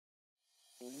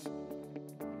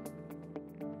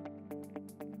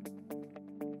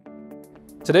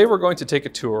Today we're going to take a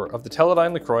tour of the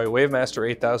Teledyne LeCroy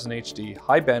WaveMaster 8000HD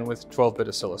high bandwidth 12-bit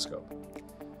oscilloscope.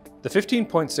 The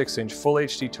 15.6-inch Full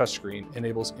HD touchscreen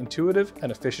enables intuitive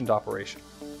and efficient operation.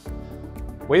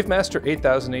 WaveMaster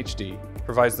 8000HD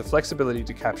provides the flexibility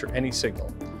to capture any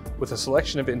signal, with a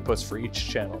selection of inputs for each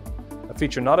channel, a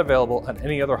feature not available on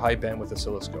any other high bandwidth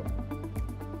oscilloscope.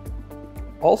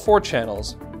 All 4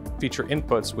 channels feature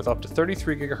inputs with up to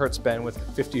 33 GHz bandwidth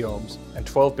at 50 ohms and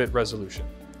 12-bit resolution.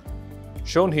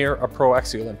 Shown here are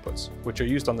proaxial inputs, which are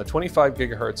used on the 25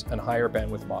 GHz and higher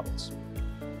bandwidth models.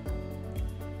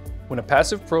 When a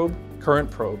passive probe, current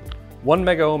probe, 1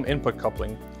 Megohm input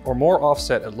coupling, or more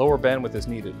offset at lower bandwidth is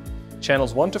needed,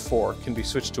 channels 1 to 4 can be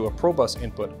switched to a probus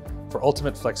input for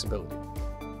ultimate flexibility.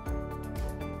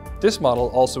 This model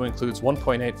also includes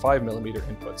 1.85mm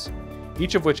inputs,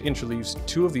 each of which interleaves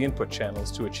 2 of the input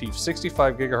channels to achieve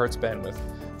 65 GHz bandwidth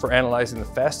for analyzing the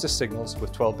fastest signals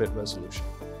with 12-bit resolution.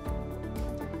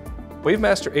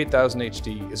 WaveMaster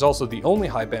 8000HD is also the only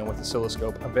high bandwidth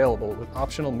oscilloscope available with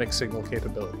optional mixed signal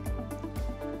capability.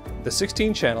 The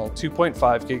 16-channel 2.5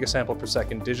 gigasample per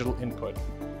second digital input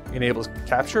enables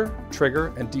capture,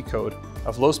 trigger, and decode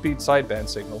of low-speed sideband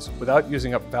signals without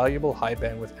using up valuable high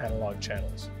bandwidth analog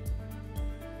channels.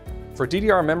 For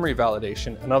DDR memory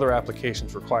validation and other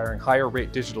applications requiring higher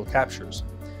rate digital captures,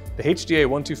 the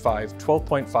HDA125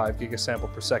 12.5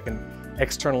 gigasample per second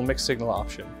external mixed signal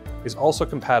option is also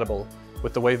compatible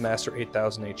with the WaveMaster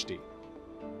 8000HD.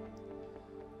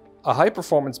 A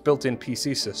high-performance built-in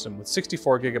PC system with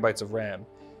 64 GB of RAM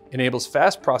enables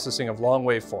fast processing of long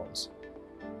waveforms.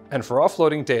 And for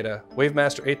offloading data,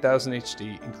 WaveMaster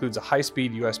 8000HD includes a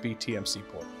high-speed USB TMC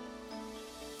port.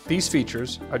 These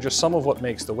features are just some of what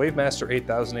makes the WaveMaster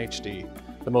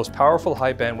 8000HD the most powerful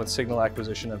high-bandwidth signal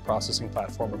acquisition and processing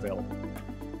platform available.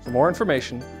 For more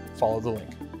information, follow the link.